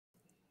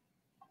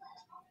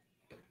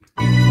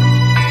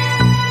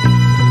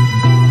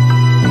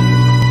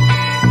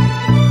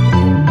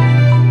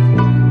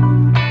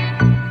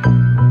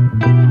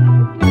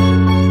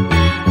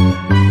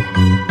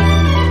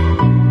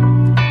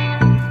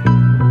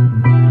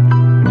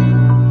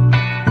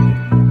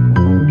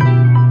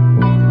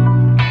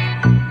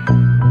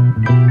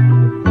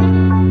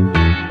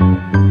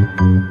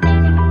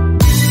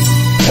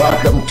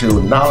to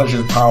Knowledge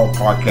is Power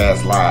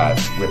Podcast Live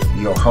with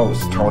your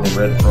host, Tony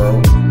Renfro,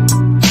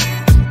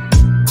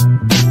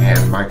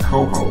 and my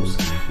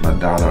co-hosts,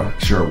 LaDonna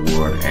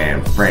Sherwood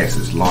and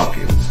Francis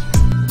Larkins.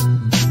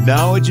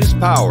 Knowledge is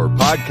Power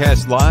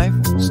Podcast Live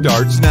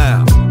starts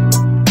now.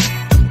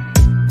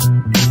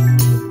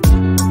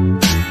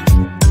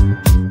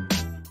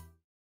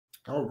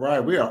 All right,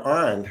 we are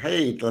on.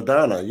 Hey,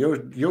 LaDonna,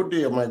 your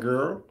deal, my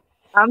girl.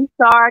 I'm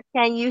sorry.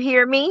 Can you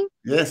hear me?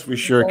 Yes, we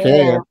sure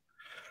can.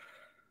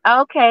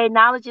 Okay,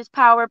 Knowledge is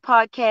Power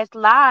Podcast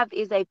Live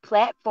is a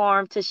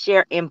platform to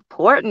share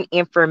important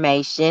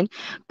information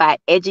by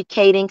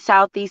educating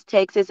Southeast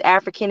Texas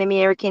African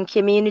American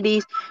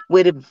communities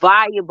with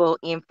valuable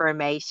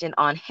information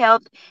on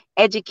health,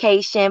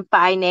 education,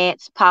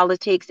 finance,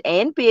 politics,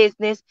 and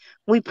business.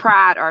 We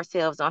pride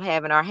ourselves on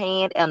having our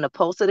hand on the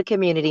pulse of the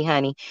community,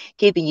 honey,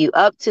 keeping you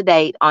up to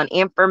date on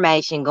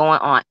information going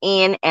on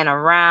in and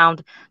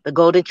around the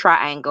Golden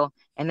Triangle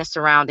and the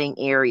surrounding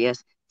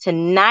areas.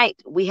 Tonight,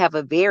 we have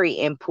a very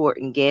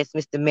important guest,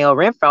 Mr. Mel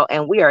Renfro,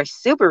 and we are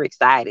super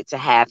excited to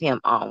have him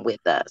on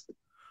with us.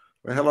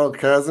 Well, hello,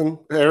 cousin.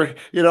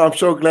 I'm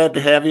so glad to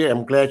have you.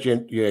 I'm glad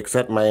you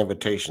accept my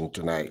invitation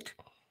tonight.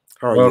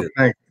 How are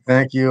you?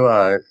 Thank you.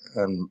 I'm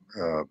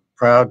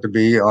proud to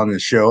be on the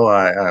show.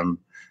 I'm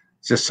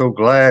just so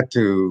glad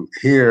to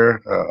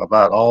hear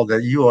about all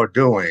that you are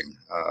doing.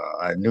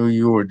 I knew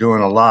you were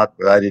doing a lot,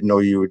 but I didn't know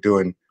you were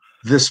doing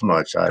this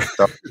much. I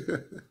thought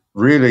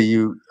really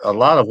a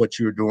lot of what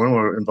you were doing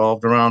were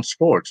involved around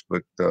sports,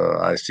 but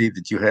I see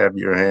that you have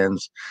your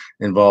hands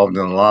involved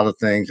in a lot of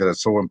things that are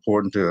so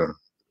important to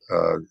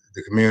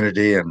the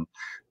community, and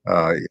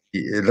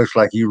it looks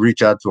like you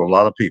reach out to a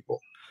lot of people.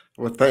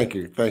 Well, thank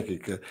you.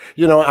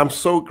 I'm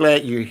so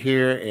glad you're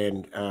here,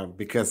 and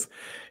because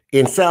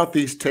in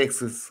Southeast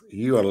Texas,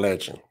 you're a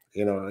legend.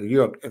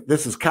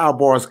 This is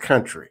Cowboys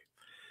country,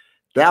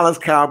 Dallas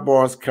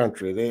Cowboys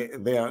country.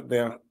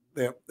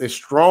 They're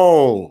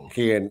strong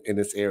here in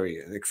this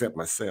area, except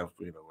myself.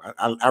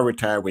 I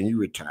retired when you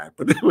retired,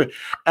 but anyway,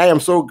 I am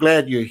so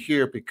glad you're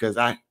here because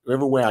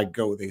everywhere I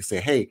go, they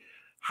say, "Hey,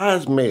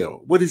 how's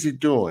Mel? What is he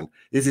doing?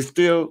 Is he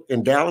still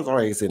in Dallas,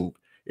 or is he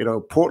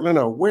in Portland,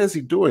 or where is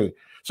he doing?"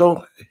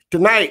 So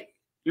tonight,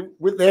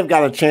 they've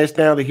got a chance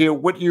now to hear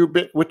what you've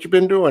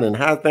been doing and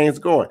how things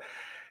going.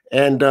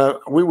 And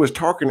we was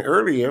talking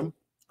earlier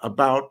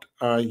about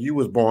you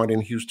was born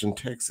in Houston,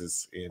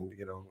 Texas, and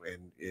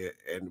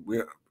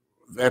we're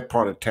that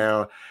part of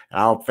town.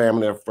 Our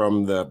family are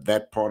from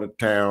that part of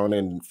town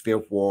in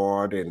Fifth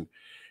Ward and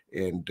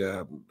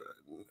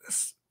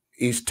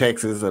East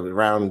Texas,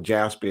 around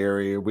Jasper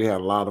area. We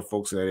have a lot of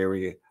folks in that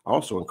area,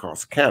 also in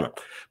Corsicana.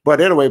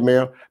 But anyway,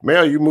 Mel,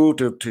 you moved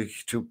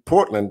to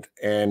Portland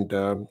and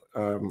at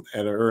an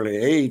early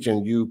age,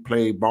 and you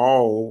played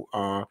ball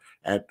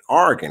at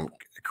Oregon,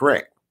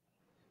 correct?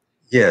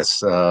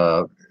 Yes.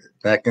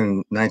 Back in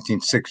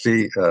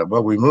 1960,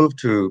 we moved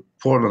to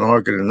Portland,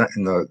 Oregon in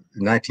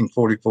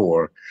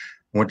 1944.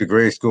 Went to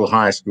grade school,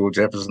 high school,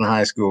 Jefferson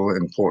High School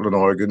in Portland,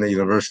 Oregon, the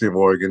University of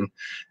Oregon,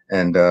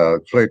 and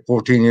played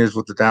 14 years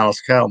with the Dallas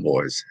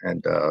Cowboys,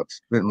 and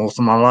spent most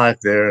of my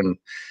life there. And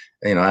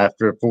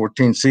after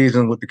 14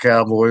 seasons with the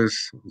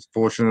Cowboys, was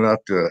fortunate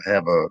enough to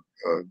have a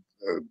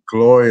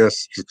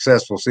glorious,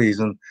 successful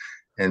season,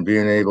 and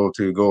being able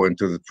to go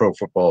into the Pro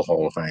Football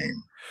Hall of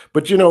Fame.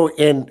 But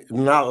and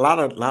not a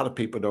lot of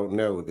people don't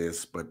know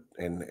this, but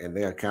and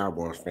they're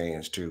Cowboys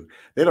fans too.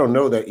 They don't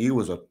know that you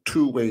was a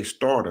two-way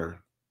starter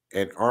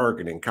at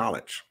Oregon in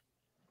college.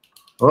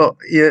 Well,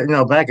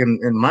 back in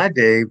my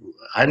day,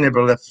 I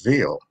never left the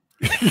field.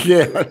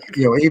 Yeah.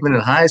 Even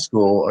in high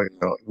school,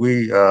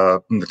 we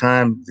from the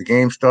time the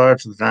game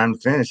starts to the time to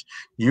finish,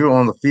 you're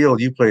on the field.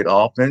 You played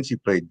offense, you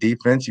played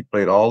defense, you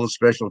played all the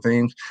special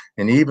teams,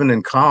 and even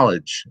in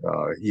college,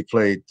 you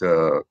played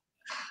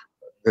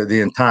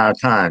the entire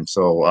time.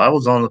 So I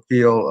was on the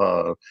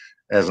field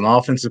as an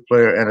offensive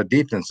player and a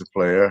defensive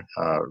player,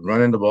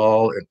 running the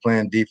ball and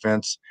playing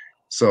defense.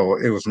 So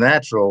it was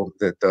natural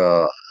that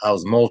I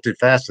was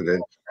multifaceted.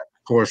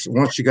 Of course,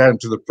 once you got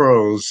into the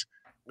pros,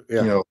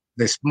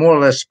 they more or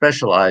less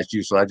specialized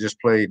you. So I just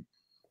played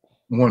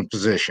one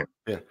position.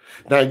 Yeah.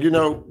 Now, I'm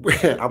going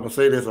to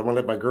say this. I'm going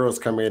to let my girls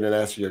come in and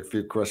ask you a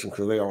few questions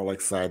because they're all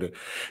excited.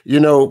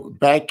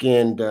 Back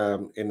in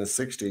the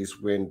 60s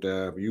when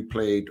you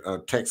played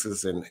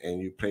Texas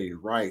and you played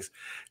Rice,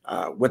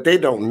 what they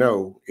don't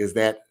know is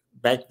that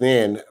back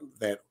then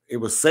that it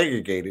was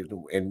segregated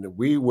and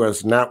we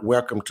was not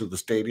welcome to the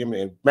stadium.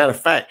 And matter of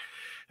fact,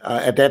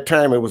 at that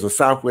time, it was a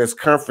Southwest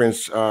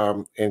Conference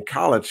in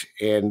college,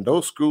 and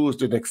those schools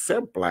didn't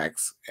accept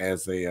blacks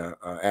as a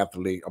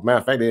athlete. As a matter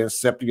of fact, they didn't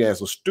accept you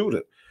as a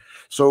student.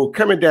 So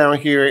coming down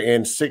here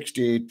in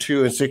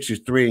 62 and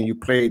 63, and you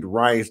played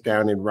Rice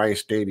down in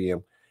Rice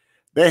Stadium,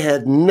 they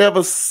had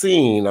never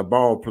seen a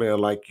ball player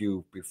like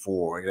you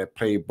before that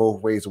played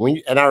both ways.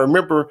 And I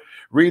remember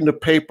reading the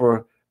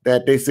paper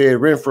that they said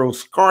Renfro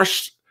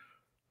scorched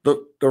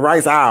the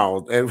Rice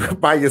Owls and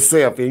by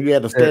yourself, and you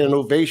had a standing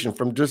ovation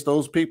from just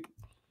those people.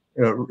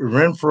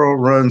 Renfro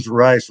runs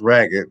Rice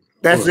ragged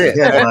That's was the it.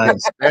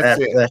 headlines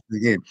That's it. after the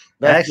game.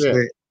 That's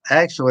it.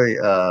 Actually,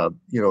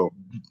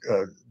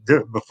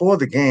 before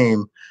the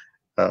game,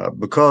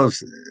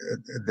 because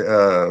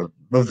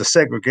of the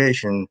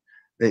segregation,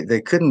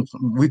 they couldn't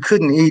we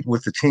couldn't eat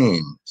with the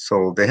team,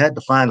 so they had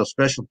to find a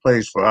special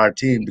place for our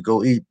team to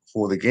go eat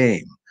before the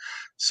game.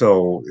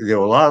 So there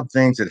were a lot of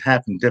things that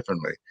happened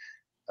differently.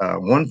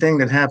 One thing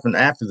that happened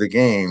after the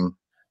game,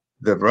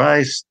 the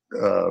Rice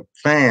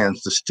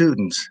fans, the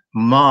students,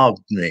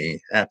 mobbed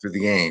me after the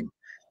game.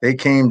 They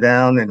came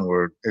down and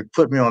they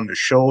put me on their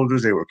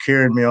shoulders. They were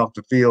carrying me off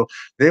the field.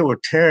 They were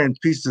tearing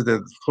pieces of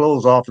the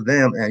clothes off of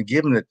them and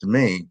giving it to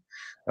me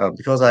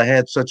because I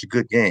had such a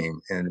good game.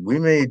 And we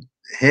made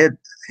head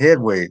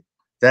headway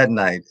that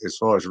night as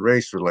far as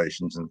race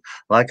relations. And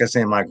like I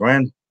say, my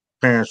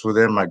grandparents were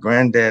there. My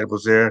granddad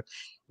was there.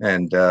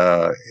 And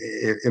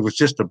it was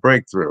just a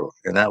breakthrough.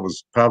 And that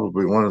was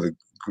probably one of the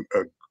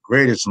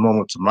greatest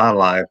moments of my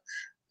life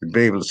to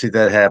be able to see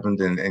that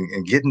happen.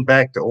 And getting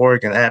back to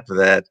Oregon after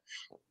that,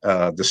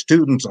 the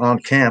students on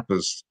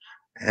campus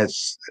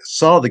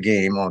saw the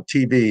game on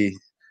TV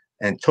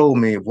and told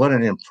me what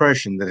an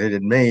impression that it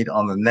had made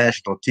on the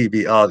national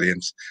TV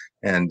audience.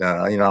 And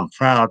I'm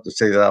proud to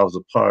say that I was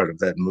a part of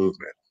that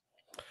movement.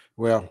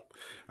 Well,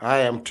 I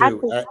am I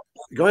too. think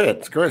Go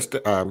ahead. Go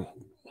ahead.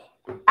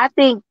 I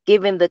think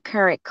given the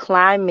current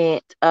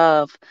climate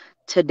of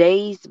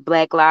today's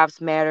Black Lives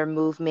Matter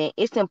movement,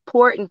 it's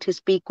important to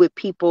speak with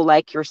people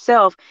like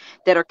yourself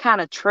that are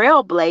kind of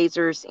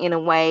trailblazers in a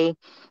way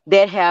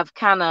that have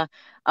kind of,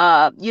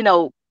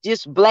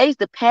 just blazed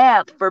the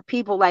path for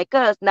people like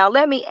us. Now,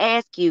 let me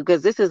ask you,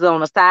 because this is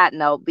on a side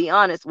note, be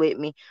honest with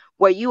me.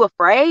 Were you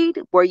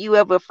afraid? Were you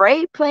ever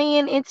afraid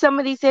playing in some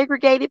of these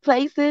segregated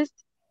places?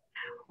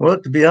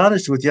 Well, to be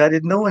honest with you, I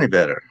didn't know any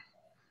better.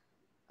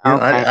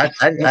 Okay.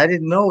 I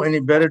didn't know any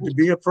better to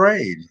be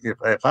afraid.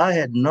 If I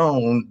had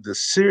known the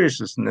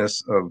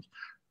seriousness of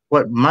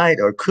what might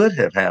or could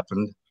have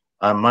happened,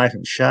 I might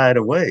have shied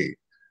away.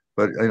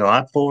 But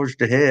I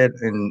forged ahead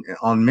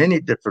on many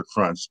different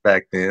fronts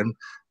back then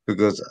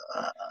because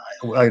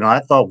I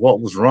thought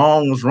what was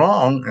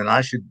wrong, and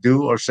I should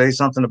do or say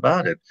something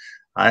about it.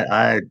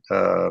 I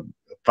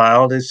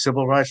filed a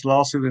civil rights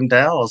lawsuit in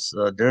Dallas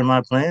during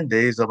my playing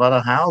days about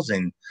a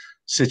housing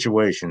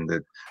situation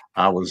that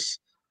I was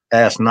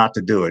asked not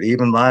to do it,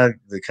 even by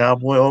the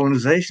Cowboy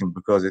organization,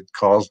 because it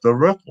caused a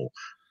ripple.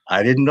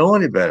 I didn't know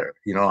any better.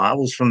 I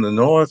was from the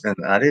North, and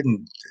I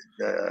didn't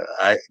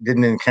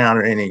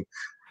encounter any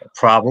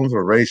problems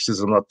or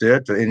racism up there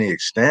to any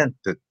extent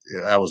that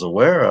I was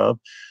aware of.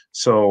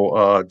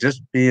 So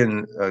just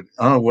being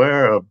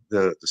unaware of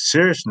the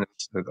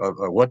seriousness of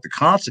what the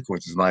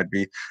consequences might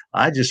be,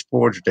 I just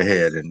forged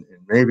ahead, and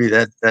maybe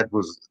that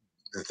was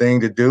the thing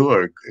to do,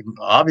 or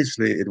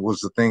obviously it was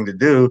the thing to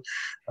do.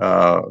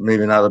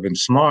 Maybe not have been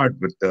smart,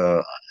 but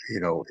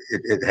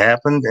it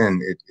happened,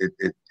 and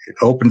it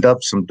opened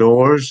up some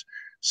doors.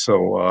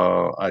 So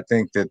I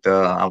think that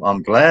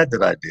I'm glad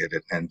that I did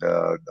it, and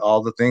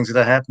all the things that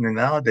are happening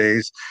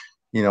nowadays,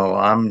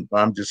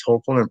 I'm just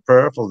hopeful and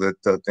prayerful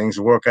that things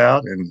work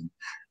out and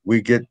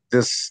we get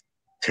this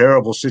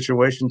terrible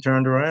situation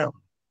turned around.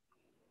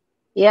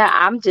 Yeah,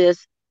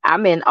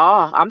 I'm in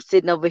awe. I'm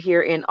sitting over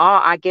here in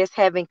awe. I guess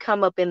having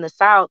come up in the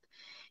South,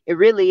 it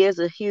really is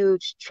a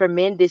huge,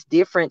 tremendous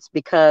difference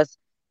because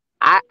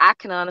I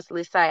can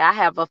honestly say I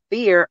have a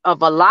fear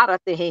of a lot of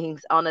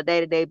things on a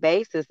day-to-day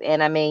basis.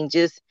 And I mean,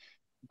 just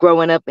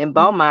growing up in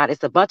Beaumont,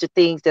 it's a bunch of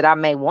things that I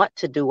may want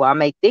to do or I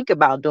may think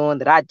about doing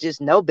that I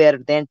just know better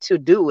than to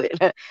do it.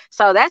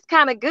 So that's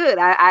kind of good.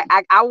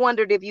 I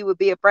wondered if you would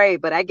be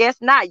afraid, but I guess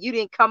not. You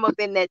didn't come up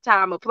in that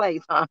time or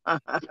place, huh?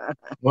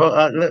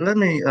 Well, let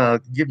me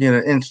give you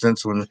an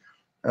instance when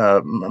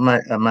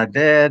my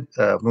dad,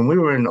 when we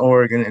were in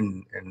Oregon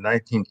in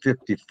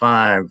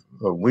 1955,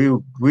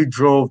 we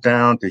drove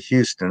down to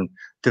Houston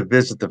to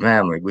visit the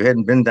family. We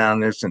hadn't been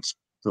down there since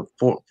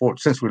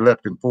since we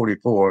left in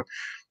 '44,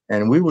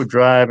 and we were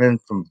driving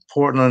from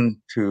Portland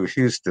to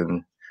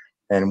Houston,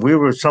 and we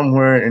were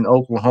somewhere in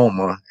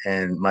Oklahoma,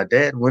 and my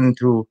dad went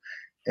into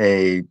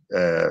a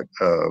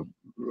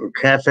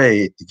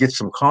cafe to get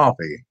some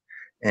coffee.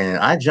 And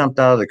I jumped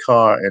out of the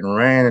car and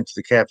ran into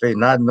the cafe,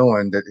 not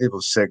knowing that it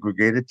was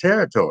segregated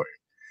territory.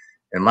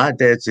 And my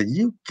dad said,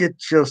 "You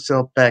get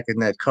yourself back in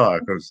that car,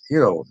 because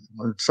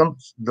when some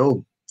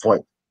those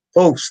white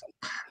folks,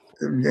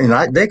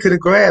 they could have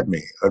grabbed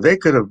me or they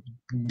could have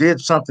did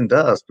something to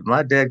us." But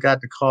my dad got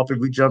the coffee.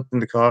 We jumped in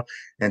the car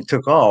and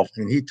took off.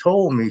 And he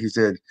told me, he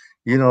said,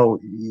 "You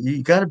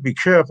got to be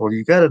careful.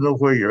 You got to know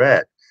where you're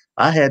at."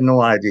 I had no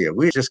idea.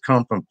 We had just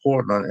come from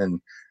Portland, and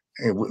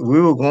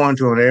we were going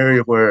to an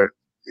area where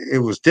it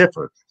was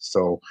different.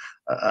 So,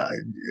 uh,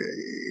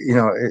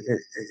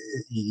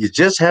 you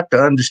just have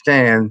to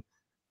understand,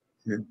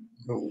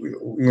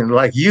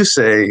 like you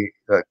say,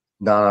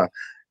 Donna,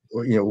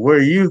 where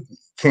you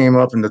came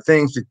up and the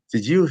things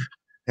that you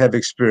have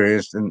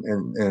experienced,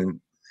 and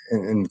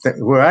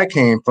where I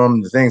came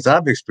from, the things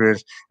I've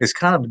experienced, is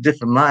kind of a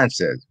different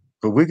mindset.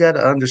 But we got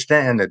to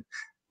understand that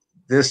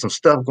there's some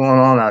stuff going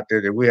on out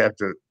there that we have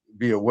to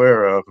be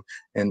aware of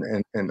and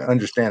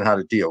understand how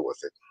to deal with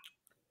it.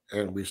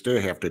 And we still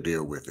have to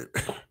deal with it.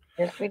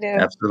 Yes, we do.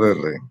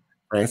 Absolutely.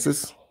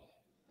 Francis?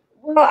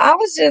 Well, I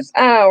was just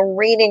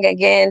reading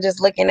again,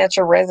 just looking at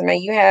your resume.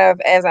 You have,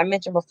 as I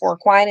mentioned before,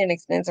 quite an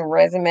extensive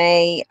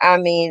resume. I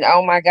mean,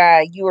 oh my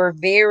God, you are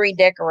very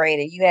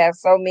decorated. You have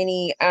so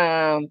many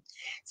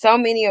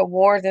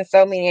awards and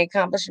so many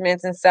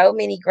accomplishments and so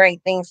many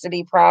great things to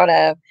be proud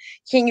of.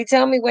 Can you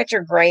tell me what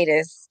your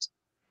greatest?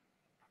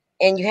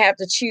 And you have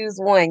to choose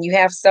one. You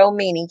have so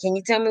many. Can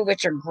you tell me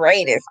what your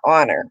greatest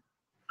honor?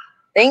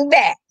 Think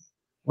back.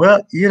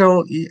 Well, you're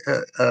not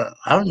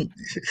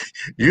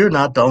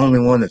the only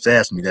one that's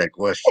asked me that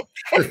question.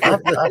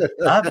 I've been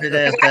Because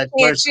asked I that can't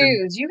question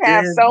choose. You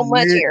have so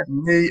much here.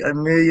 a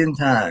million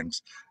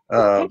times.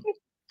 Uh,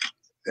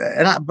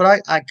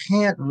 but I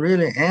can't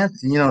really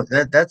answer.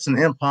 That's an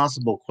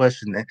impossible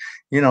question.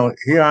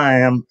 Here I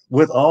am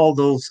with all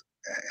those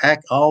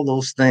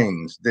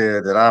things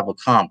there that I've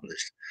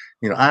accomplished.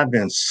 I've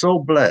been so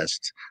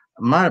blessed.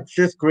 My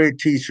fifth grade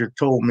teacher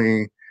told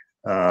me,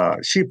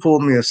 she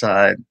pulled me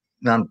aside,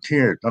 and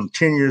I'm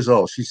 10 years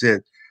old. She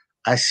said,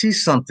 "I see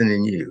something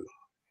in you.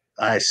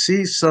 I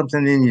see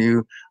something in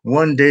you.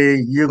 One day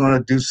you're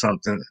gonna do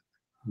something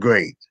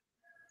great."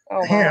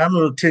 Oh, Here, wow. I'm a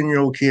little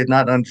 10-year-old kid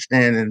not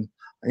understanding.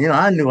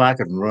 I knew I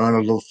could run a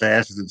little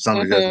faster than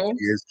some of the other Mm-hmm.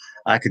 kids.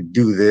 I could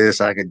do this,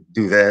 I could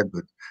do that,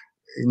 but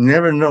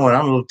never knowing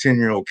I'm a little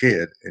 10-year-old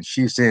kid. And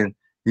she's saying,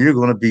 "You're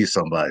going to be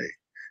somebody."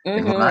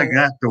 And when I Mm-hmm.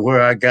 got to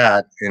where I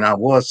got and I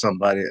was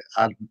somebody,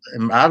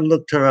 I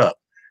looked her up.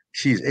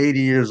 She's 80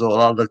 years old.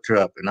 I looked her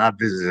up and I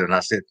visited her and I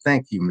said,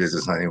 "Thank you,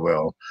 Mrs.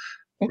 Honeywell,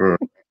 for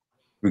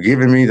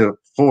giving me the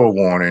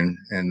forewarning."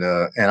 And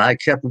I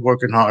kept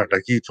working hard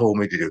like you told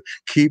me to do.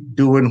 Keep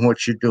doing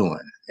what you're doing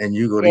and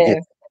you're going to get.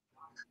 Yes.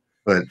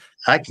 But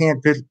I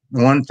can't pick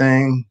one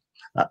thing.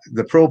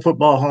 The Pro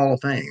Football Hall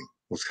of Fame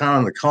was kind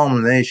of the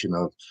culmination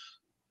of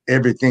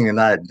everything that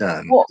I had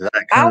done. Well, That I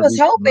I kind of was reached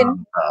the hoping,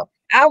 mountaintop.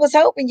 I was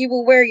hoping you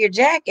would wear your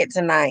jacket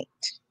tonight.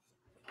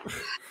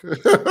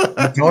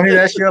 Tony,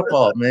 that's your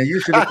fault, man. You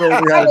should have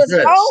told me how I to was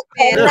dress.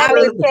 hoping And let I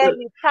me was. tell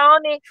you,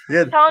 Tony,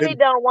 Yeah, Tony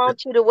don't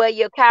want you to wear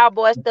your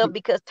cowboy stuff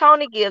because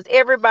Tony gives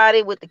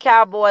everybody with the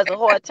Cowboys a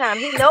hard time.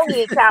 He know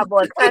he in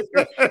cowboy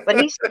country, but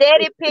he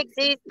steady pick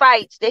these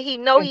fights that he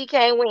know he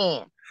can't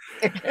win.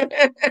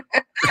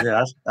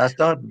 yeah. I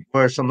started to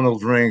wear some of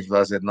those rings,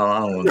 but I said, no, I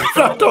don't want to do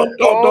don't, that.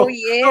 Oh don't,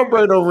 yeah, don't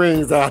bring no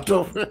rings out.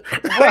 Don't.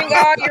 bring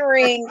all your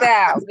rings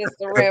out,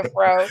 Mr.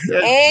 Renfro, Yeah,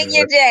 and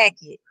your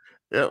jacket.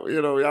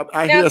 yeah,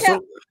 I Now hear tell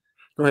so.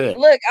 Go ahead.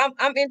 Look,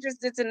 I'm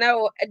interested to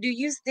know, do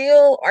you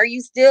still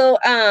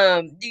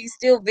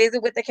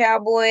visit with the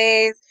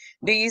Cowboys?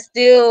 Do you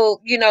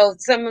still,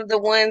 some of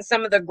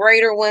the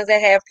greater ones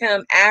that have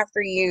come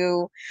after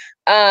you,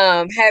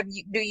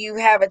 do you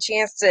have a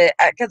chance to,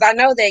 because I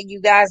know that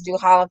you guys do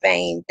Hall of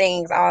Fame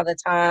things all the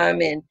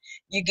time and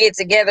you get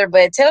together,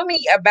 but tell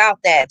me about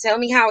that. Tell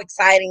me how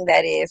exciting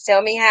that is.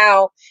 Tell me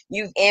how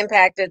you've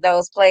impacted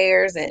those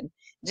players and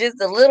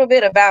just a little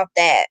bit about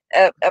that,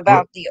 Well,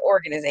 about the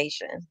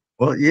organization.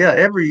 well, yeah.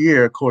 Every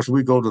year, of course,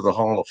 we go to the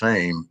Hall of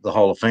Fame. The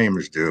Hall of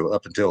Famers do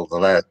up until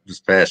this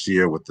past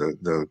year with the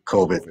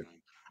COVID. COVID.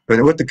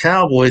 But with the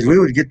Cowboys, we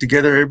would get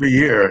together every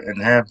year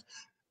and have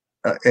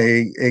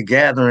a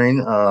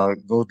gathering,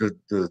 go to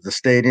the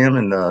stadium,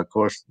 and of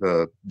course,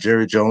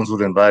 Jerry Jones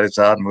would invite us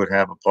out, and we'd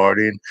have a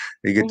party, and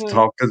we get to Mhm.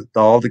 talk to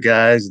all the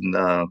guys, and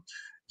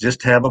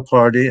just have a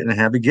party and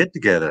have a get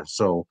together.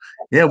 So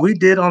yeah, we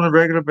did on a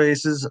regular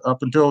basis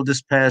up until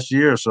this past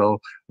year. So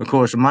of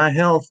course, my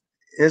health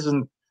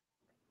isn't.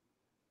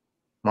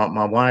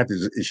 My wife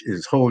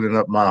is holding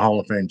up my Hall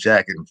of Fame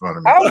jacket in front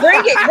of me. Oh,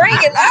 bring it,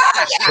 bring it.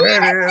 Oh,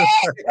 There it is.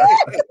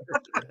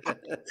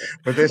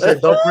 But they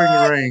said don't bring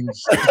the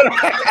rings.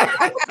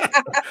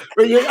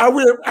 But yeah, I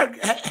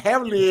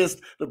heavily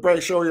is to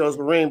break show you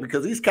the ring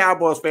because these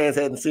Cowboys fans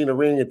hadn't seen a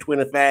ring in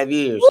 25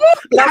 years.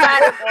 Nobody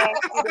asked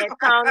you that,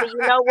 Tony.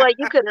 You know what?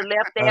 You could have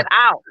left that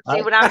out.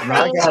 See what I'm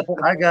saying?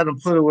 I got them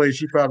put away.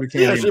 She probably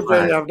can't Yeah, even she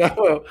bring find up them.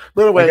 that.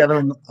 But anyway,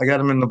 I got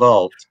them in the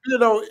vault.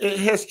 it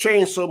has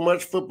changed so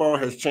much. Football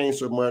has changed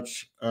so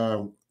much,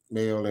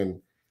 Mel,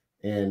 and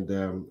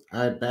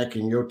I back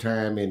in your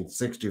time in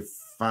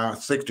 65,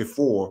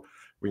 64,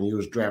 when you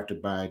was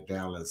drafted by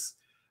Dallas.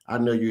 I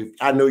know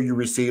you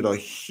received a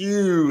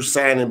huge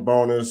signing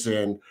bonus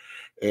and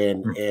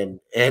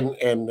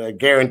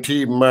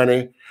guaranteed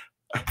money.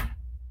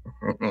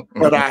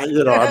 But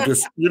I'm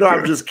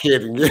just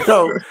kidding,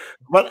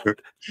 But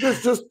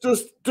just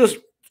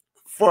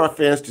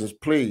for instance,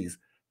 please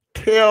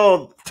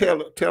tell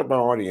my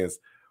audience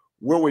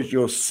what was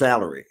your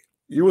salary?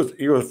 You were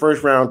the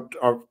first round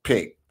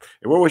pick,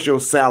 and what was your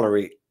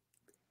salary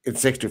in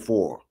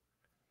 '64?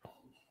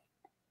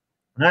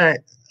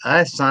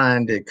 I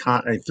signed a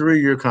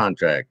 3-year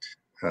contract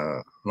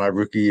my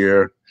rookie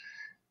year.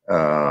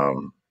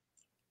 Um,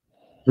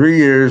 3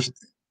 years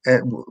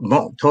at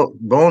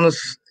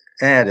bonus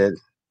added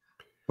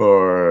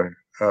for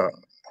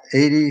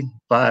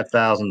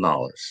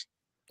 $85,000.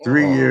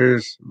 3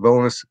 years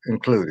bonus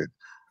included.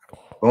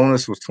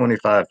 Bonus was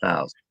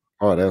 25,000.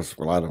 Oh, that's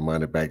a lot of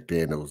money back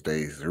then, those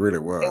days. It really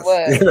It was.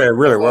 was. Yeah, it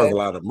really It was was. a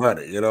lot of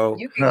money, you know.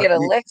 You could get a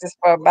Lexus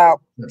for about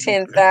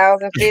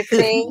 10,000,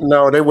 15,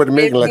 No, they wouldn't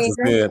make 15 Lexus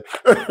grand. then.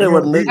 They You know,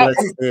 wouldn't make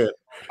Lexus then.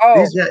 Oh,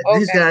 these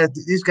okay.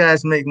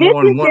 guys make This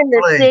more in is one in the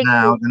play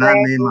now 60s, than I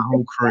made my Francis.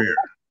 whole career.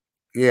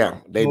 Yeah,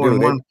 they More do. in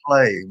They one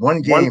play, one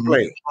one game, one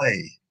play.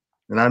 play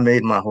than I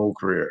made my whole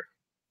career.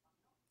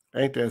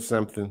 Ain't that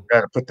something?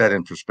 Got to put that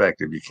in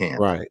perspective. You can't.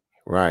 Right,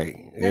 right.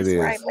 It That's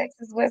right. is.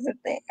 Lexus wasn't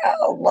there.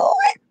 Oh, Lord.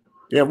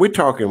 Yeah, we're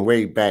talking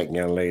way back,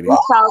 young We lady.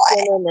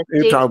 talking in the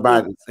You're talking 60s.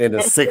 about in the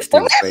Well, 60s,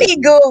 let me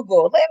baby.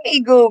 Google. Let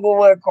me Google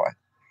what car.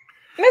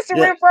 Mr.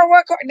 Yeah. Renfro,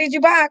 what car did you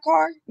buy a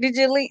car? Did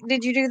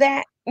you do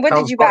that? What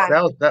did you buy?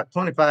 That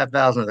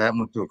 25,000 of that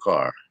went to a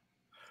car.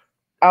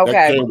 That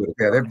Okay. came with a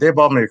Yeah, car. they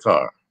bought me a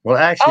car. Well,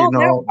 actually, Oh, no,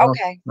 no. no,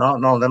 Okay. no,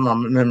 no. Let my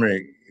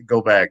memory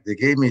go back. They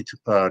gave me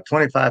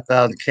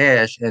 25,000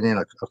 cash and then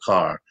a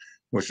car,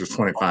 which was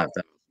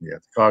 25,000. Yeah,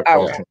 the car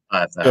cost Yeah. Okay.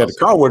 Yeah, the 25,000.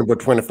 car wouldn't put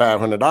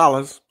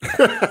 $2,500.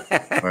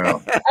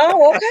 Well,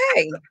 Oh,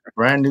 okay.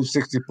 brand new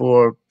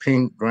 '64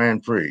 pink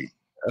Grand Prix,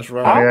 That's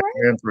right. All Pontiac right.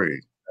 Grand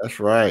Prix. That's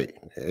right.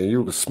 And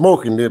you were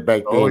smoking it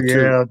back Oh then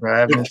too. yeah,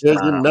 driving in Tell you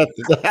style.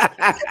 nothing.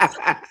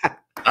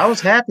 I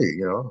was happy,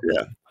 you know.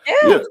 Yeah.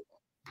 Yeah. Yeah.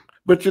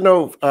 But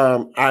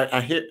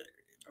I hear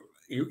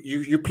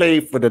you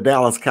played for the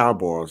Dallas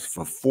Cowboys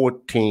for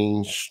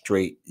 14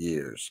 straight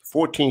years.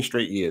 14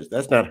 straight years.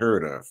 That's not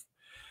heard of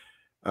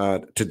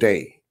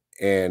today.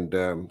 And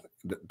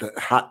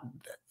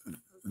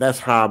that's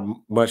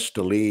how much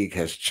the league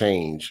has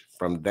changed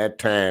from that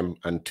time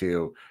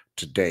until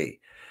today.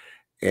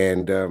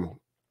 And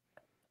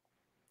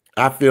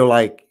I feel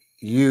like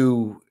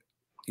the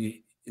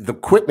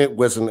equipment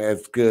wasn't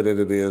as good as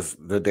it is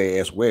today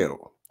as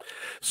well.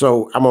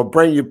 So I'm gonna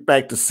bring you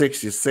back to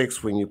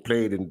 '66 when you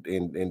played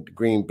in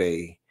Green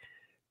Bay,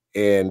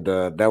 and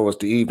that was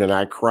the evening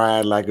I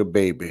cried like a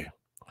baby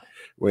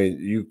when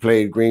you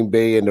played Green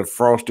Bay in the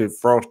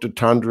frosted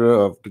tundra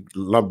of the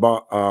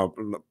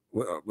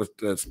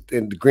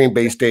in the Green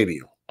Bay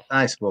Stadium,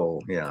 Ice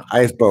Bowl, yeah.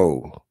 Ice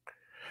Bowl.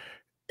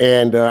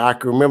 And I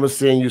can remember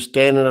seeing you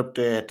standing up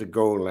there at the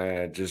goal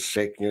line, just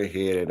shaking your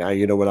head. And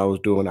you know what I was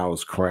doing? I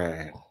was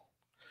crying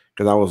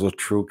because I was a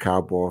true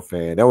Cowboy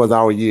fan. That was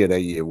our year that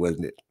year,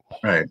 wasn't it?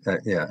 Right.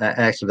 Yeah.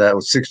 Actually, that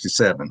was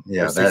 '67. It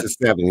Yeah. was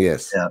 67,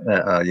 yes.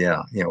 Yeah.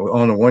 Yeah. You know,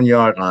 on the 1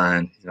 yard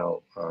line. You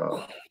know.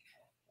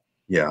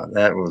 Yeah.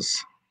 That was.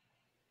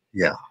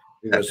 Yeah.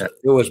 It That, was that,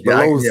 it was yeah.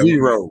 below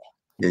zero.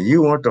 Yeah.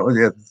 You weren't the.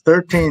 Yeah.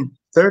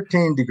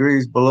 13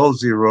 degrees below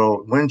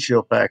zero. Wind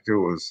chill factor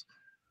was,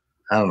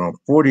 I don't know,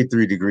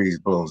 43 degrees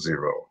below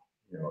zero.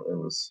 You know, it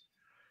was.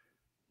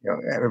 You know,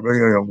 everybody.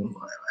 You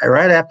know,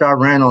 right after I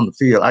ran on the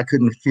field, I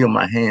couldn't feel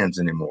my hands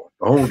anymore.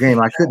 The whole game,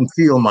 I couldn't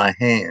feel my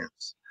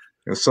hands.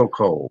 It was so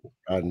cold.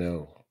 I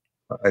know.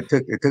 It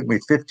took me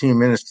 15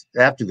 minutes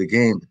after the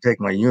game to take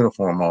my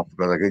uniform off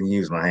because I couldn't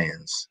use my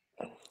hands.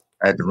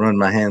 I had to run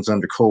my hands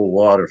under cold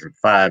water for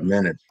 5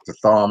 minutes to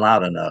thaw them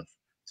out enough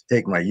to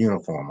take my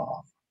uniform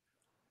off.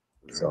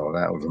 So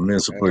that was a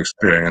miserable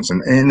experience,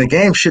 and the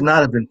game should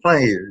not have been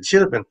played. It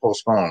should have been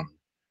postponed.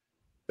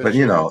 But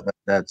you know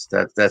that's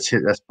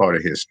part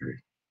of history.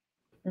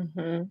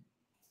 Hmm.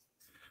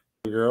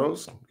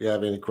 Girls, you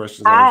have any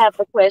questions on I this? have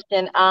a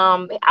question.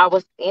 I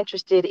was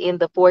interested in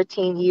the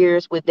 14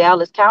 years with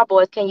Dallas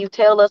Cowboys. Can you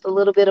tell us a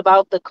little bit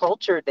about the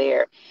culture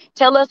there?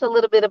 Tell us a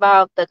little bit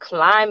about the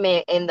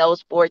climate in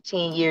those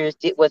 14 years.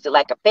 Was it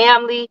like a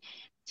family?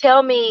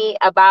 Tell me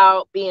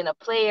about being a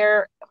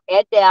player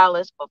at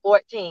Dallas for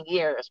 14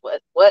 years.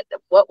 What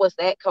was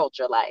that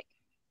culture like?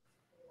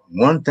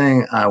 One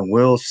thing I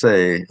will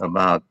say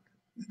about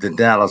the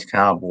Dallas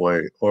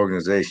Cowboy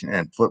organization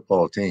and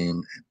football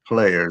team,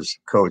 players,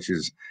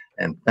 coaches,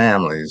 and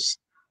families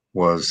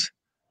was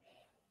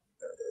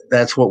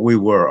that's what we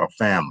were, a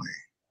family.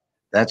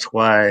 That's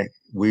why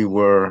we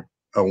were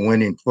a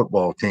winning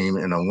football team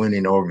and a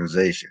winning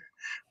organization.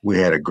 We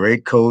had a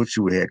great coach,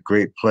 we had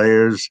great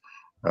players,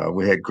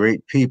 we had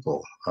great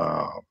people.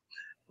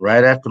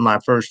 Right after my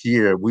first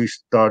year, we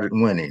started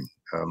winning.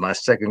 My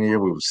second year,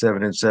 we were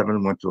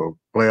 7-7, went to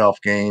a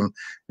playoff game,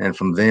 and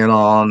from then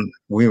on,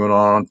 we went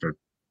on to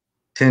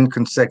 10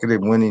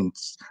 consecutive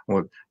winnings,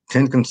 well,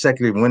 10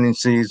 consecutive winning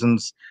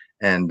seasons,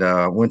 and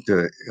went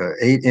to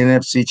 8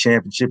 NFC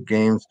championship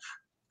games,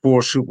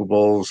 4 Super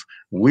Bowls.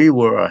 We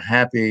were a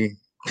happy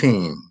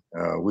team.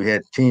 We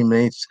had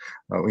teammates.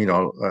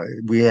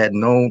 We had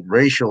no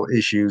racial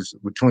issues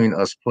between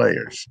us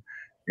players,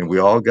 and we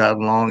all got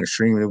along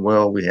extremely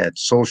well. We had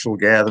social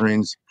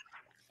gatherings.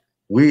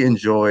 We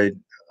enjoyed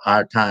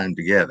our time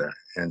together,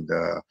 and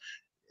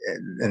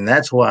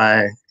that's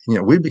why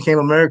we became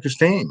America's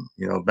team.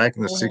 Back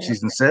in the Hmm.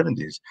 '60s and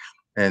 '70s,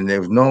 and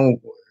there was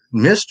no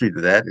mystery to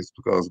that. It's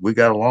because we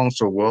got along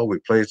so well, we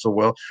played so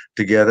well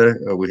together.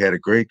 We had a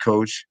great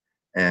coach,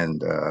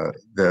 and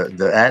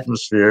the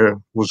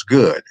atmosphere was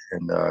good.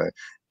 And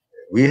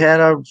we had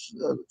a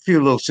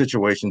few little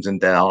situations in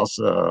Dallas,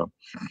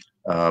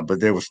 but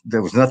there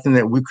was nothing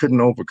that we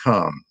couldn't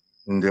overcome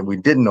and that we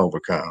didn't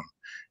overcome.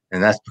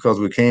 And that's because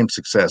we became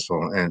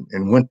successful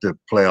and went to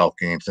playoff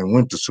games and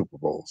went to Super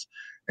Bowls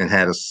and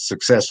had a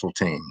successful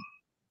team.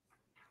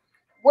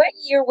 What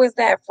year was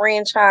that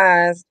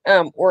franchise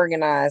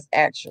organized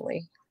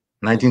actually?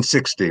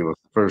 1960 was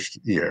the first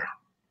year.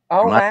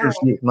 Oh wow.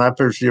 My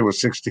first year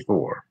was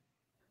 64.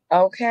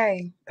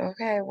 Okay.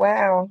 Okay.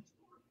 Wow.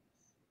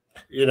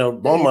 You know,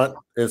 Beaumont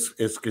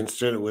is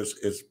considered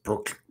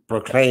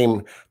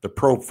proclaimed the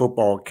pro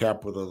football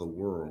capital of the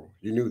world.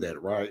 You knew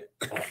that, right?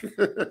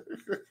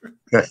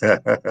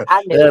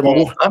 I knew And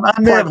that.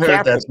 I may have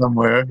heard that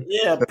somewhere.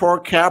 Yeah, per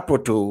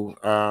capita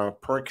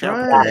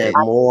Right. had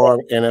more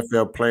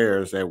NFL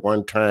players at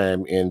one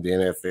time in the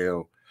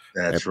NFL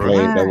That's that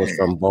played that was right.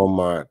 from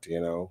Beaumont.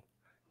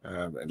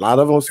 A lot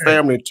of them was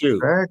family too.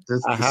 Right.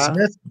 Uh-huh.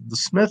 The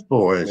Smith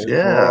boys. Smith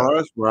Yeah.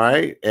 Boys,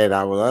 right? And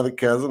our other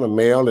cousin,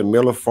 Mel and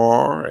Miller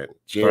Farr and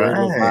Jerry Right.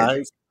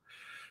 Levice.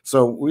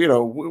 So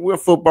we're a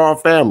football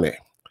family.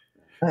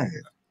 Right.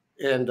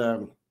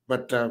 And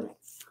but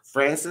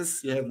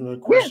Francis, you have another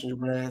question you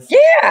want to ask?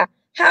 Yeah.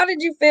 How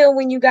did you feel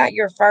when you got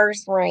your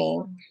first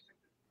ring?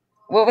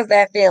 What was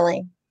that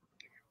feeling?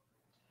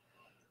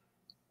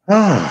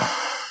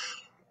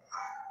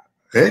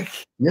 It,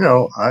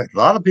 a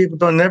lot of people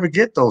don't never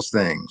get those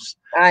things.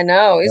 I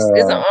know it's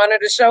an Uh, honor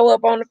to show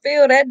up on the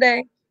field that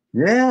day.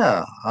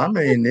 yeah, I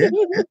mean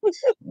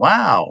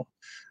wow.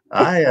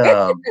 I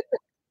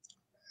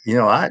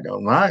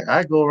when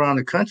I go around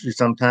the country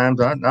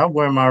sometimes I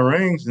wear my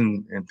rings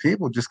and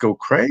people just go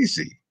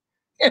crazy.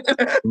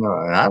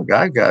 And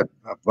I got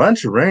a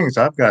bunch of rings.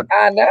 I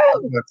know.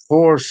 I've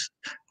got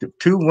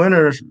two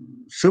winners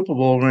Super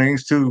Bowl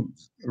rings, two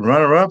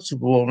runner-up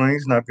Super Bowl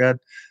rings, and I've got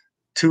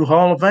two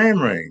Hall of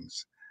Fame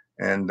rings.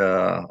 And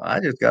I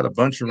just got a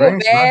bunch of You're a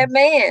rings. bad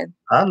man.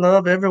 I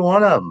love every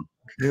one of them.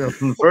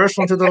 From the first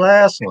one to the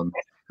last one.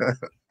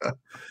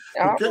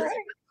 All Okay.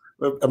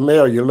 right.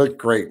 Mel, you look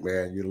great,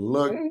 man. You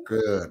look Mhm.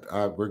 good.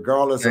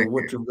 Regardless of Thank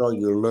what you go,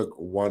 you look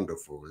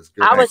wonderful. It's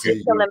good I to was Thank just see you.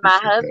 you. telling my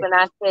Appreciate that. husband,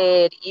 I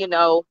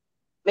said,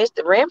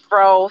 Mr.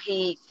 Renfro,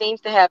 he seems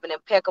to have an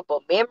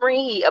impeccable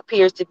memory. He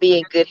appears to be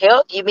in good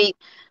health. You meet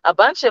a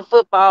bunch of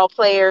football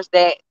players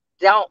that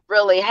don't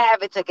really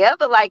have it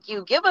together like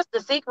you. Give us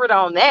the secret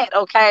on that,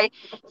 okay?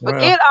 Well,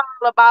 Forget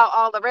all about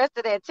all the rest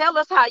of that. Tell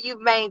us how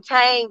you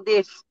maintain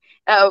this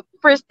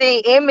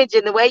pristine image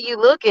and the way you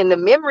look and the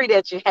memory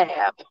that you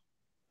have.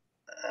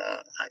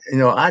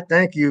 I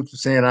thank you for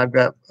saying I've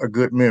got a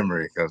good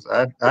memory because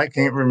I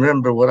can't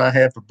remember what I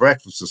had for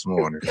breakfast this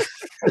morning.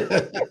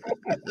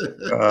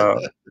 Uh,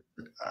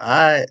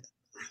 I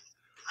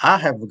I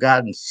have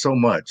forgotten so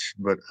much,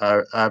 but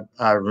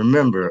I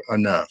remember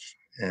enough.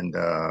 And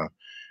uh,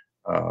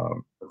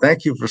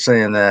 thank you for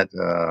saying that.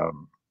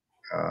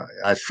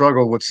 I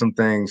struggle with some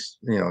things,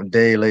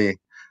 daily,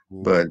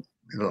 but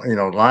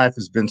life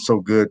has been so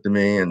good to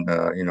me, and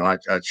I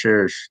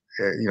cherish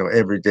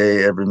every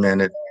day, every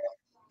minute,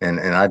 and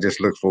I just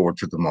look forward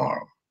to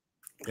tomorrow.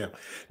 Yeah.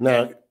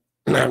 Now,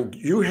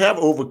 you have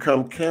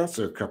overcome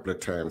cancer a couple of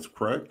times,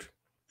 correct?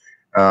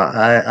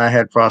 I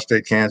had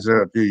prostate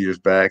cancer a few years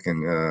back,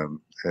 and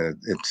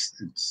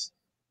it's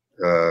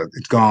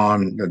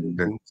gone.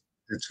 Mhm.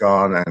 It's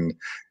gone, and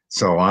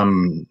so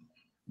I'm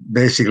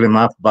basically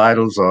my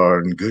vitals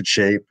are in good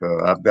shape.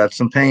 I've got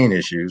some pain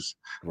issues,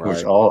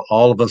 which Right.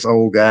 all of us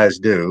old guys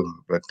do,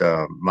 but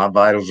my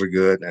vitals are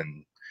good,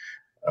 and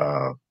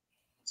uh,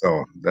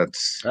 so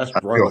That's I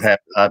feel wonderful.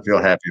 happy. I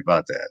feel happy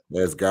about that.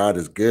 Yes, God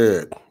is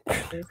good.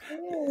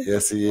 Mhm.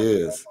 Yes, He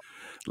is.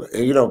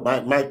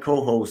 My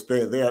co-hosts,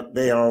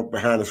 they are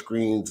behind the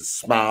screens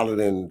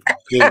smiling and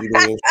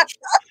giggling.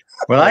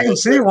 Well, I And, can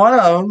see one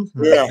of them.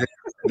 yeah, The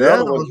the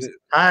other other one, one's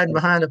hiding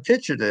behind a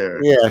picture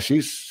there. yeah,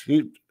 she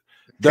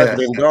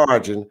ducking and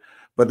dodging,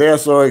 but they're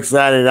so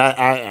excited.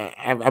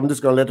 I'm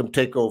just gonna let them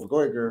take over. Go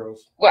ahead,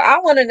 girls. Well, I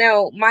want to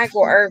know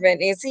Michael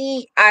Irvin. Is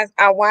he? I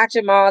watch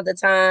him all the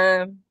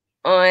time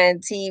on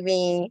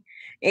TV.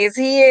 Is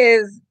he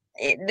his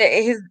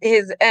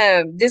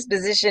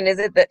disposition? Is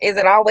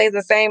it always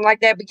the same like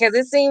that? Because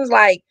it seems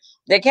like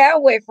the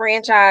Cowboy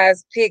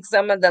franchise picks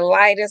some of the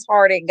lightest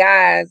hearted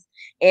guys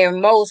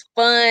and most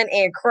fun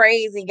and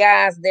crazy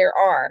guys there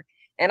are.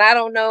 And I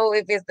don't know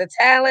if it's the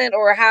talent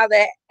or how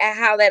that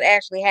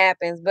actually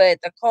happens, but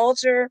the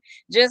culture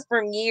just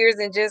from years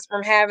and just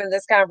from having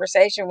this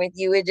conversation with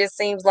you, it just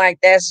seems like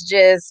that's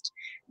just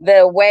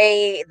the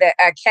way that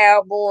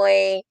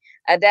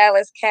a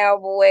Dallas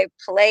Cowboy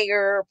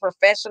player,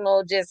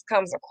 professional just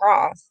comes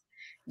across,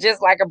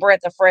 just like a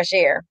breath of fresh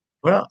air.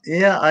 Well,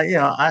 yeah,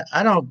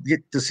 I don't get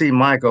to see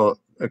Michael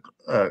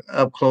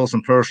up close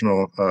and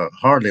personal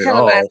hardly at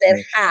Tell him I all.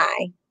 said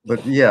hi.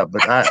 But yeah,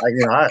 but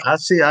I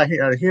see, I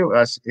hear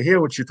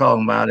what you're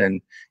talking about,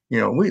 and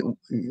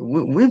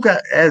we've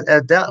got as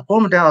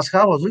former Dallas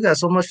Cowboys, we got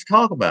so much to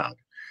talk about.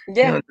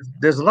 Yeah.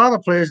 There's a lot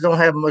of players don't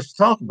have much to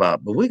talk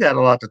about, but we got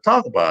a lot to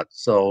talk about.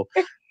 So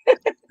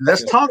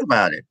let's talk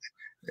about it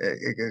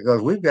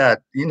because we've got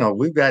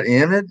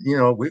Emmett,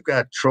 we've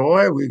got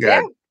Troy, we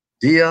Yeah. got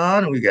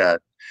Dion, we got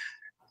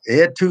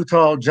Ed Too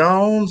Tall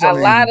Jones. I A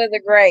lot mean, of the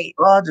great.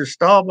 Roger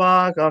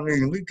Staubach. I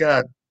mean, we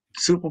got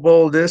Super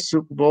Bowl this,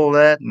 Super Bowl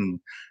that,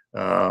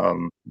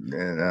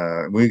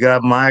 we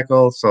got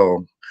Michael.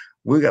 So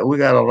we got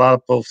a lot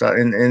of folks out,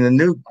 and the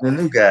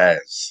new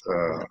guys,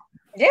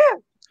 Yeah,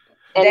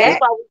 And that's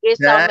that why we get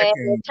so Dak mad at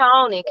and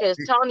Tony, because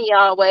Tony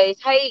always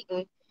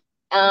hating.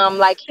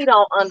 Like he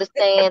don't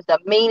understand the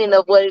meaning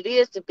of what it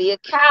is to be a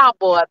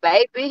cowboy,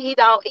 baby. He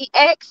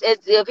acts as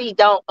if he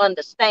don't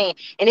understand.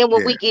 And then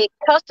when yeah. we get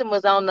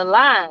customers on the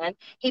line,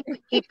 he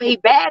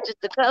badges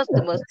the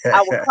customers,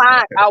 our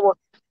client,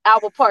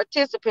 our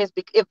participants,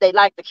 if they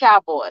like the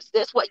Cowboys.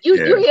 That's what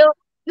Yeah, you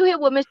hear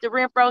what Mr.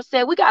 Renfro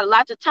said. We got a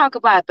lot to talk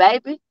about,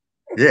 baby.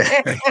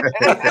 yeah.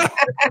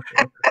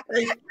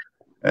 Hey,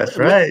 That's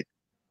right.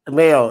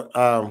 Mel,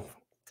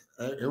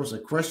 it was a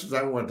question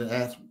I wanted to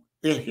ask.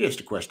 Yeah, here's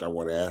the question I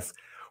want to ask.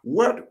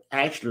 What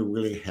actually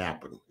really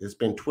happened? It's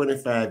been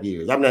 25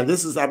 years. I'm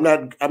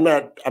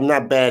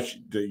not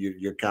bashing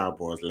your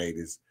Cowboys,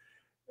 ladies.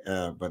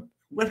 But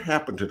what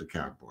happened to the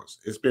Cowboys?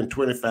 It's been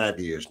 25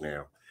 years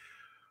now.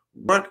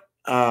 What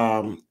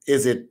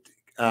is it?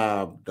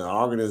 The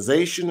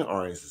organization,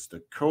 or is it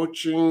the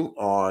coaching,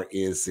 or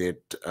is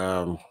it?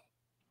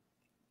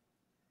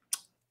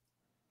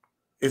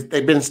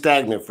 They've been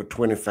stagnant for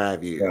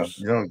 25 Yeah, years,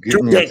 you don't get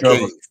two me in trouble.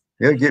 decades.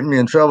 You're getting me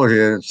in trouble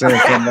here saying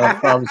something I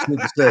probably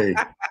shouldn't say.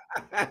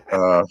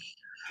 Uh,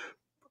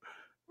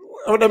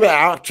 Oh, no,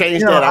 I'll change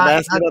you know, that. I'm I,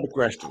 asking another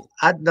question.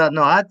 I don't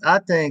know. I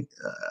think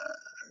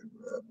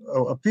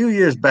a few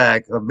years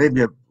back, or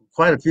maybe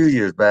quite a few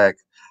years back,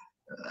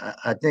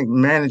 I think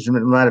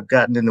management might have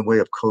gotten in the way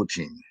of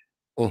coaching.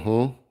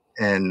 Mm-hmm.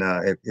 And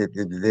if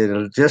they'd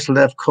have just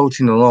left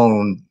coaching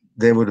alone,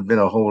 they would have been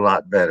a whole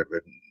lot better.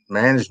 But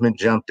management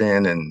jumped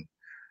in,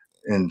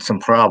 and some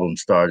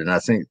problems started. And I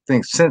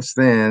think since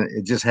then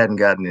it just hadn't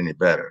gotten any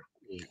better.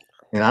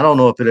 And I don't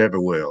know if it ever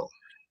will.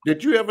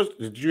 Did you ever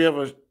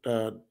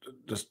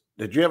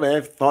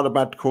have thought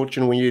about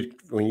coaching when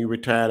you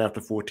retired after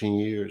 14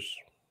 years?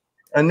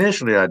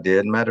 Initially, I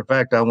did. Matter of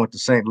fact, I went to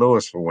St.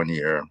 Louis for 1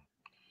 year.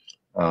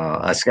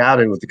 I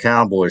scouted with the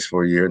Cowboys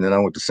for a year, and then I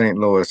went to St.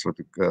 Louis with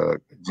the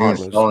Gene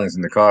Cardinals. Stallings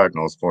and the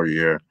Cardinals for a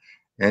year,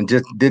 and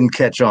just didn't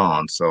catch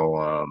on. So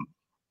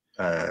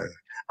uh,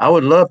 I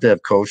would love to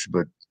have coached,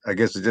 but I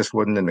guess it just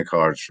wasn't in the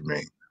cards for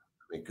me.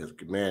 Because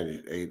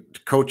man,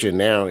 coaching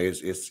now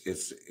it's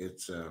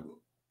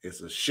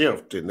a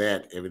shift in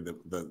that. I mean,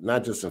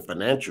 not just in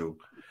financial,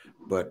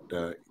 but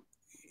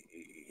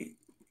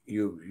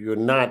you're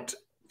not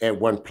at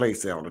one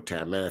place all the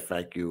time. Matter of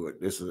fact,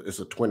 it's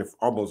a 20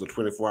 almost a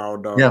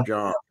 24-hour Yeah.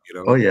 job.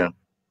 Oh yeah.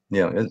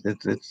 Yeah.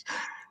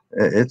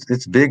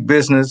 It's big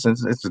business.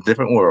 It's a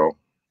different world.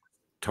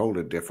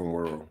 Totally different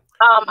world.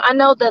 I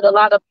know that a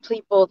lot of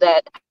people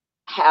that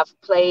have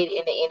played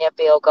in the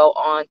NFL go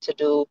on to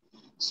do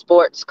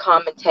sports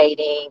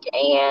commentating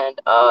and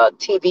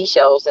TV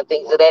shows and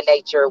things of that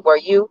nature. Were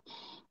you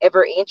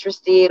ever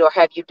interested, or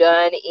have you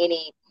done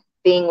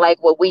anything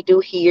like what we do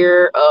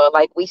here?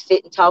 Like we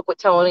sit and talk with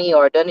Tony,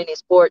 or done any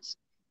sports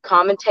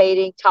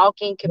commentating,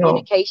 talking, No,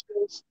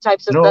 communications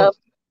types of no, stuff?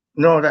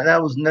 no.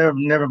 That was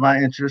never my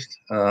interest.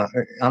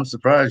 I'm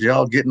surprised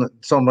y'all getting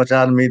so much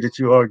out of me that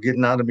you are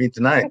getting out of me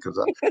tonight, because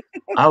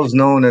I was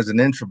known as an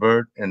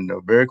introvert and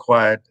very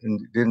quiet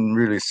and didn't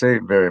really say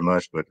very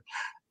much. But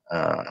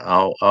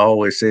I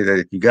always say that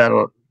if you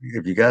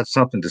got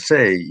something to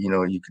say,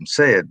 you can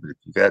say it. But if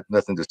you got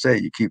nothing to say,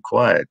 you keep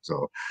quiet.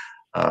 So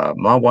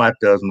my wife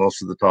does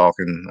most of the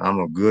talking. I'm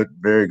a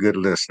very good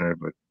listener.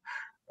 But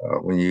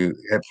when you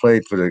have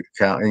played for the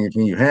count, and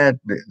when you had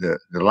the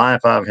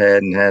life I've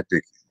had and had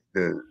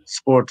the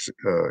sports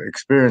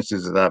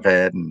experiences that I've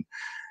had, and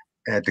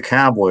had the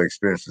cowboy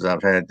experiences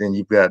I've had, then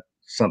you've got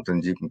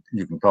something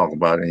you can talk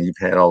about, and you've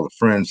had all the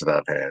friends that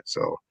I've had.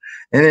 So,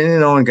 and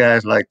then, and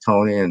guys like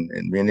Tony,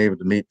 and being able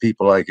to meet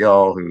people like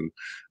y'all who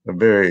are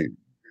very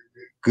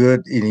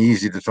good and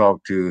easy to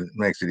talk to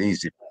makes it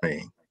easy for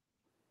me.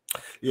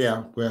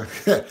 Yeah, well,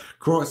 of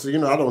course, I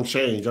don't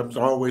change. I'm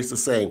always the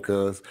same,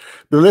 cuz.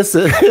 But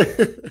listen,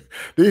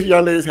 these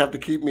young ladies have to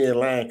keep me in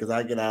line because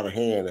I get out of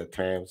hand at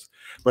times.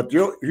 But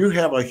you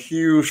have a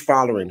huge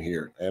following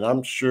here, and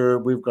I'm sure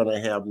we're going to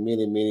have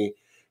many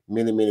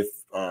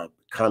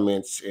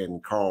comments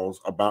and calls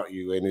about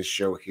you in this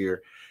show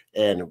here.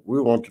 And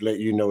we want to let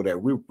you know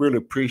that we really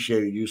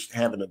appreciate you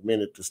having a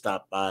minute to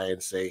stop by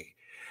and say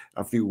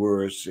a few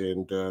words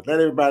and let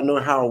everybody know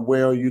how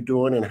well you're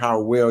doing and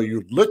how well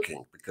you're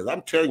looking. Because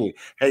I'm telling you,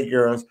 hey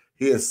girls,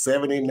 he is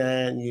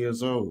 79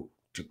 years old.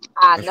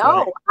 I That's right.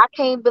 know. I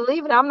can't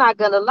believe it. I'm not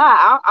gonna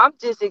lie. I'm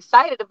just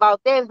excited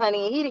about that,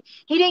 honey.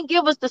 He didn't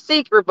give us the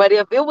secret, but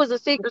if it was a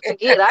secret to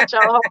get, I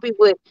sure hope he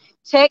would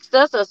text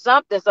us or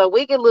something so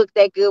we can look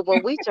that good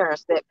when we turn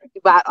 70,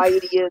 about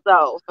 80 years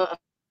old.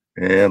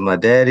 Yeah, my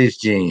daddy's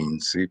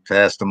genes. He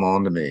passed them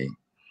on to me.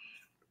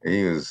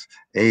 He was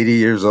 80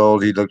 years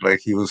old. He looked like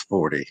he was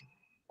 40.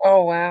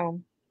 Oh wow.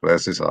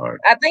 Bless his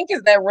heart. I think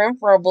it's that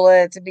Renfro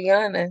blood, to be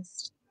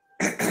honest.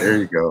 There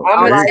you go. I'm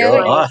All gonna There you right, tell go.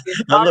 you.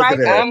 Francis. Now All look right, at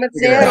that. I'm gonna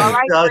Francis. Look at tell All you.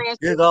 right, that. It's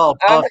Francis. all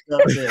I'm puffed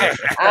up there.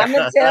 I'm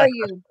gonna tell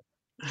you.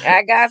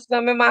 I got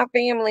some in my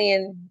family,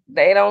 and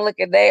they don't look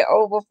at they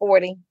over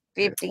 40.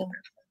 50.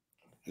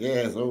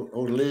 Yes,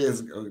 old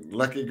Liz,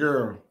 lucky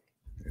girl.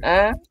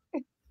 Uh,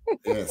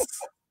 Yes.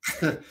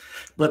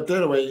 But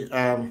anyway,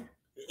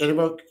 any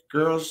more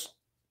girls?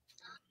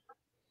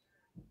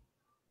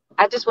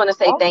 I just want to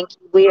say oh, thank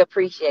you. We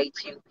appreciate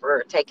you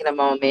for taking a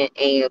moment,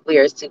 and we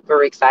are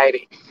super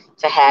excited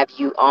to have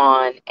you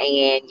on.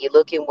 And you're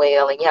looking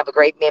well, and you have a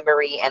great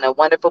memory and a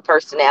wonderful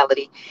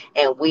personality.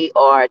 And we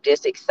are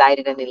just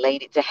excited and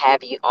elated to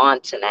have you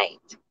on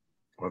tonight.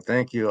 Well,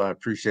 thank you. I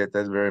appreciate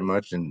that very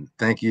much. And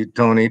thank you,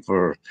 Tony,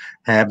 for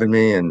having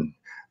me. And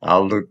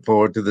I'll look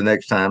forward to the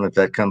next time if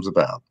that comes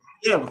about.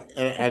 Yeah,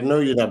 I know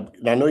you're not.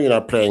 I know you're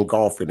not playing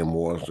golf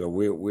anymore. So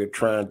we're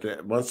trying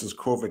to. Once this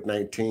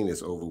COVID-19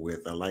 is over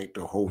with, I like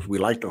to host. We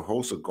like to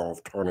host a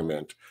golf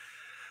tournament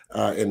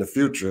in the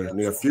future,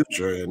 near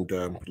future,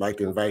 and like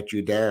to invite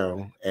you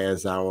down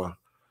as our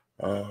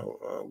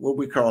what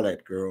we call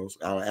that, girls,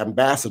 our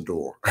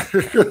ambassador.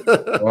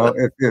 Well,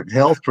 if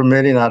health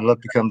permitting, I'd love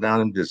to come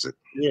down and visit.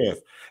 Yes,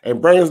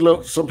 and bring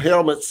us some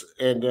helmets,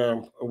 and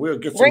we'll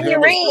get some bring your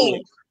helmets.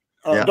 ring.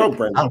 Yeah, Don't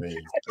bring the I'll, rings.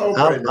 Don't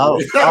I'll, bring the I'll,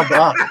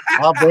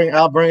 rings.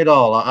 I'll bring it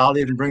all. I'll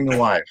even bring the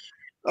wife.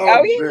 Oh,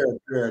 Oh, yeah. good,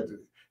 good.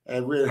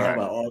 And we'll All have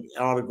right. an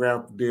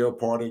autograph deal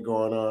party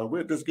going on.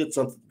 We'll just get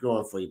something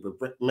going for you.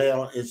 But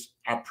Mel,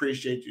 I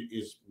appreciate you.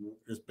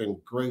 It's been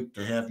great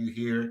to have you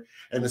here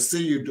and to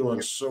see you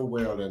doing so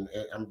well. And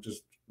I'm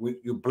just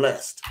you're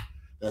blessed.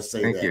 Let's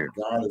say Thank that you.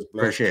 God has blessed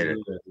Appreciate it.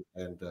 you,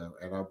 and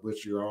I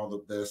wish you all the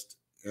best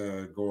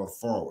going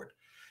forward.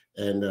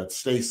 And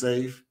stay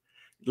safe,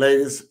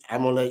 ladies.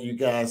 I'm gonna let you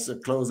guys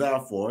close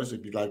out for us.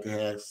 If you'd like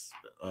to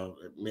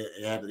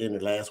add any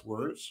last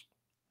words.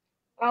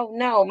 Oh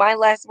no, my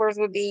last words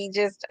would be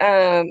just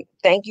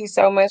thank you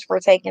so much for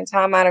taking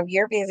time out of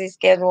your busy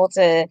schedule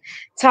to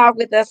talk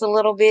with us a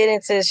little bit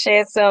and to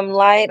shed some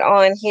light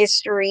on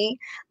history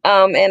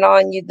and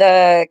on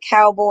the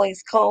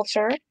Cowboys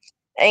culture.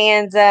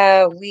 And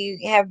we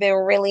have been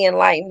really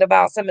enlightened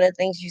about some of the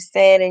things you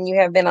said, and you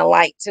have been a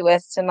light to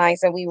us tonight.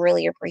 So we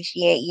really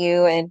appreciate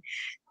you, and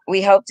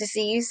we hope to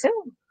see you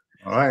soon.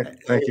 All right.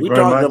 Thank you We're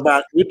very talking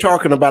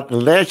much. about the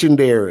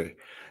legendary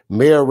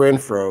Mel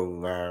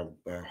Renfro,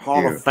 Thank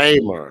Hall of you.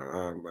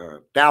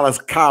 Famer,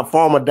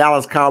 former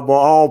Dallas Cowboy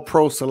All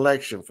Pro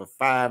selection for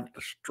 5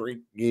 straight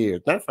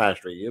years, not 5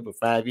 straight years, but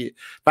 5 years,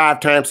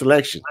 5-time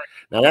selection.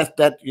 Now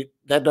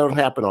that don't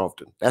happen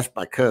often. That's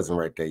my cousin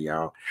right there, y'all.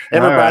 All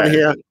Everybody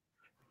right.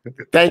 here,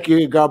 thank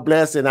you. God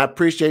bless, and I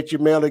appreciate you,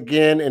 Mel,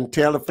 again. And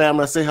tell the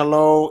family I say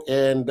hello,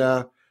 and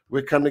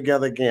we'll come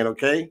together again.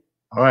 Okay.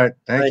 All right.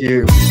 Thank Thank you.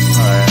 you. All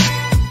right.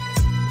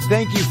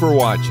 Thank you for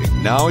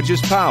watching Knowledge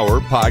is Power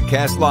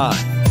Podcast Live.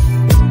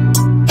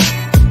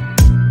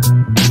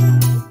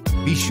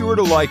 Be sure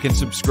to like and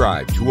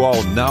subscribe to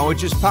all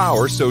Knowledge is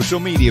Power social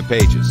media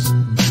pages.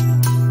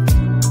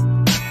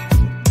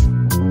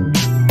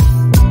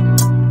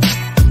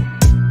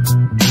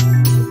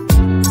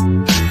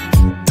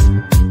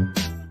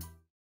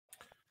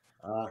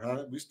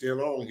 We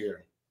still on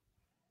here.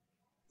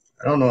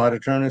 I don't know how to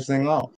turn this thing off.